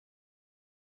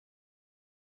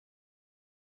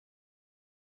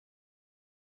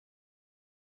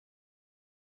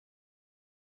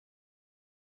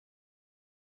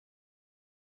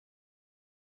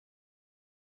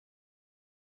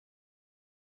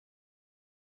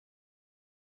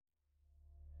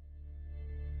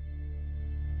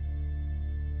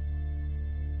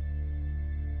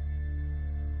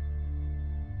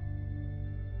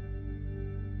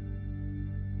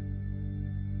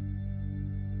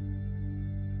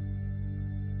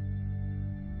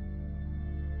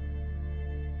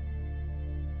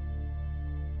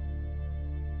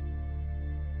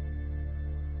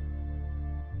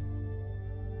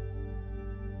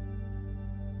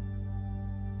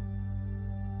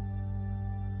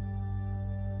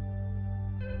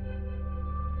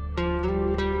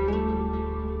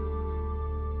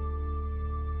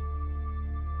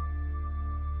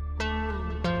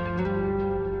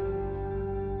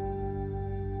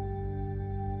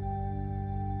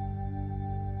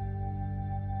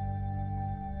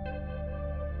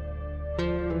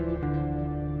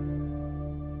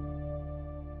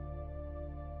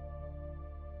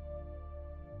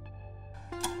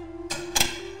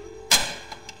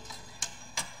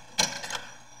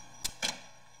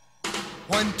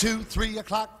1, 2, 3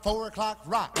 o'clock, 4 o'clock,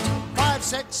 rock. 5,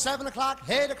 6, 7 o'clock,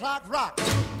 8 o'clock, rock.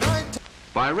 9, 10.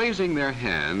 By raising their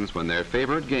hands when their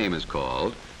favorite game is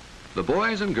called, the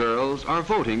boys and girls are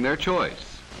voting their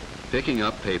choice. Picking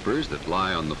up papers that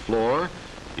lie on the floor,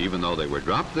 even though they were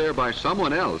dropped there by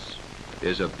someone else,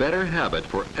 is a better habit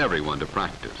for everyone to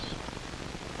practice.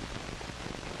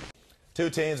 2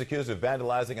 teens accused of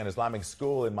vandalizing an Islamic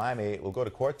school in Miami will go to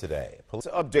court today. To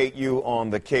update you on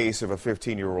the case of a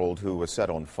 15-year-old who was set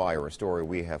on fire, a story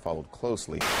we have followed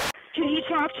closely. Can he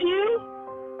talk to you?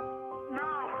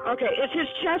 No. Okay, is his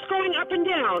chest going up and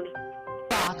down?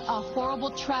 A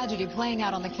horrible tragedy playing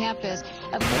out on the campus.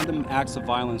 Random acts of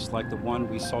violence like the one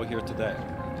we saw here today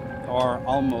are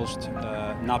almost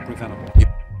not preventable.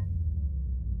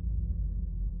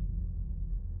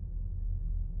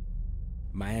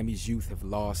 Miami's youth have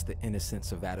lost the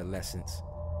innocence of adolescence.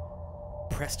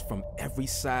 Pressed from every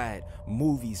side,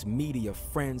 movies, media,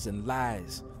 friends, and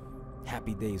lies,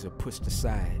 happy days are pushed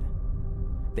aside.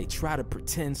 They try to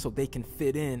pretend so they can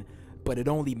fit in, but it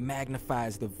only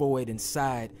magnifies the void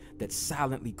inside that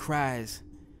silently cries,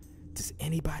 does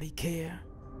anybody care?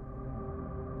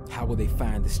 How will they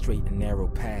find the straight and narrow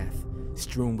path,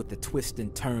 strewn with the twists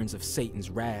and turns of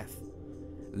Satan's wrath?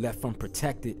 Left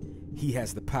unprotected, he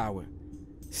has the power,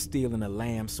 stealing a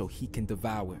lamb so he can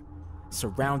devour.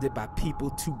 Surrounded by people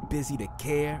too busy to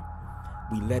care,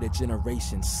 we let a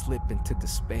generation slip into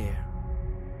despair.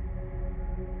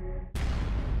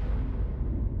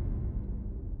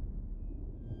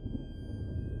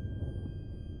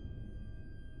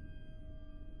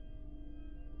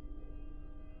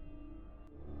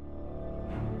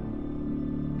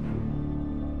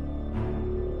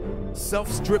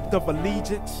 Self-stripped of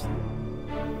allegiance,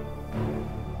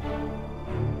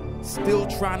 still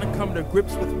trying to come to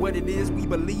grips with what it is we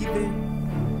believe in.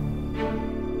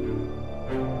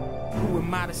 Who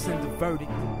am I to send a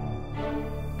verdict?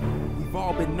 We've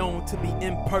all been known to be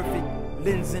imperfect,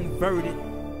 lens inverted,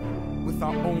 with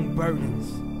our own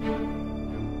burdens.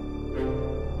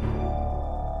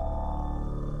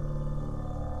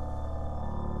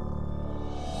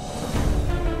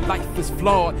 Life is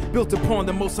flawed, built upon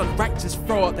the most unrighteous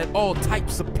fraud that all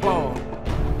types applaud.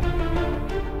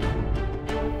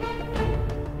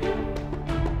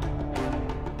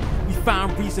 We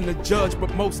find reason to judge,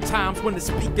 but most times when the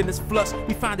speaking is flush,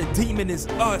 we find a demon is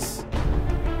us.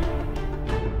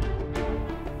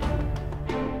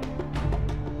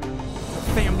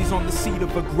 Families on the seat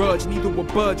of a grudge, neither will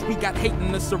budge. We got hate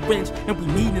in the syringe, and we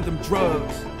needing them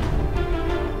drugs.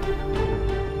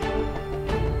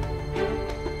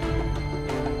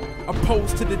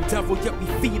 Opposed to the devil, yet we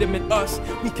feed him in us.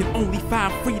 We can only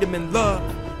find freedom in love,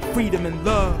 freedom in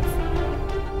love.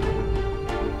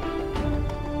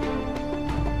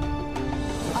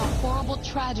 A horrible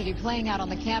tragedy playing out on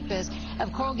the campus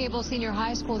of Coral Gables Senior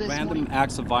High School this morning. Random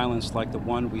acts of violence like the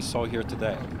one we saw here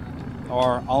today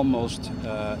are almost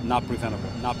not preventable,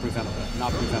 not preventable,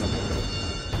 not preventable.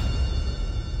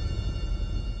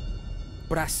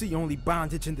 But I see only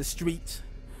bondage in the streets,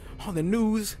 on the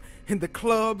news, in the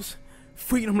clubs,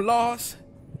 freedom lost.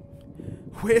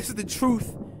 Where's the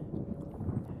truth?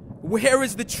 Where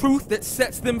is the truth that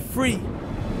sets them free?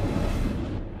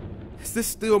 Is this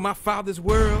still my father's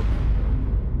world?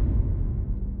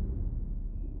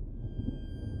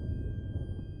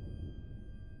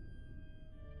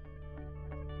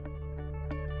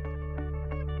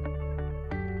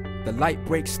 The light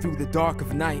breaks through the dark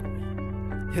of night.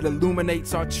 It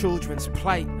illuminates our children's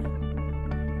plight.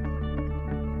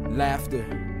 Laughter,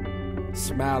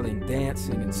 smiling,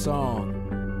 dancing, and song.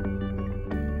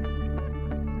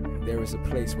 There is a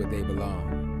place where they belong.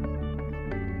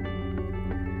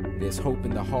 There's hope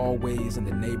in the hallways and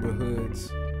the neighborhoods.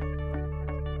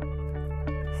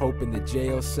 Hope in the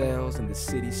jail cells and the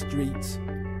city streets.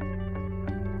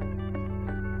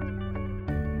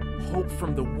 Hope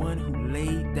from the one who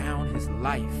laid down his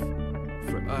life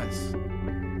for us.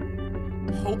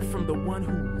 Hope from the one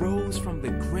who rose from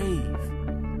the grave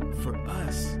for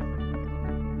us.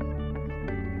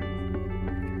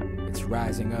 It's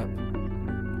rising up.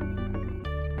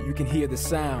 You can hear the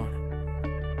sound.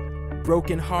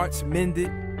 Broken hearts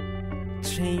mended,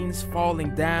 chains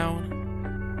falling down.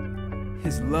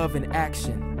 His love in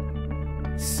action,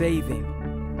 saving,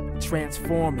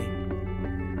 transforming,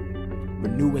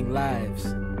 renewing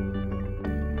lives.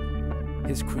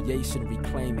 His creation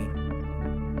reclaiming.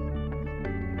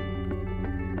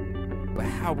 But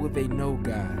how will they know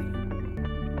God?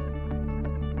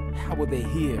 How will they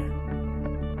hear?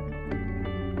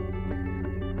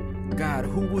 God,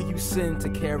 who will you send to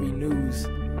carry news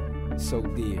so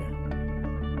dear?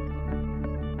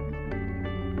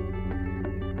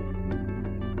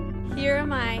 Here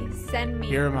am I, send me.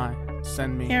 Here am I,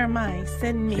 send me. Here am I,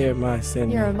 send me. Here am I,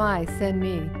 send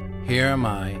me. Here am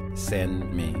I, send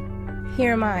me.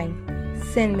 Here am I,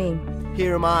 send me.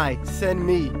 Here am I, send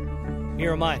me.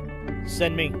 Here am I,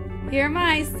 send me. Here am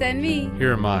I, send me.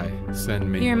 Here am I,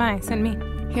 send me. Here am I, send me.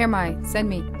 Here am I, send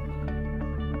me.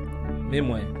 Here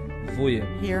am I, send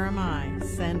me. Here am I,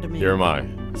 send me. Here am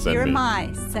I, send Here me. am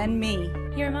I, send me.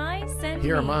 Here am I, send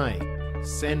Here me. am I,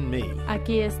 send me.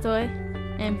 Aquí estoy,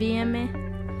 envíame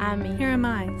a mí. Here am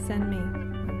I, send me.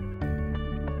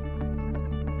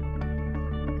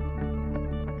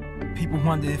 People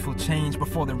wonder if we'll change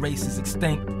before the race is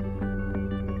extinct.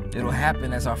 It'll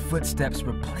happen as our footsteps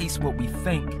replace what we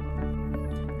think.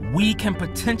 We can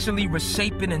potentially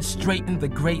reshape it and straighten the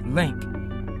great link,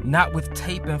 not with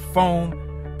tape and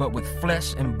foam, but with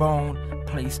flesh and bone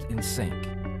placed in sync.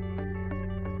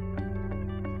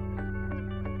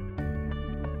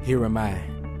 Here am I,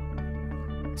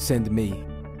 send me.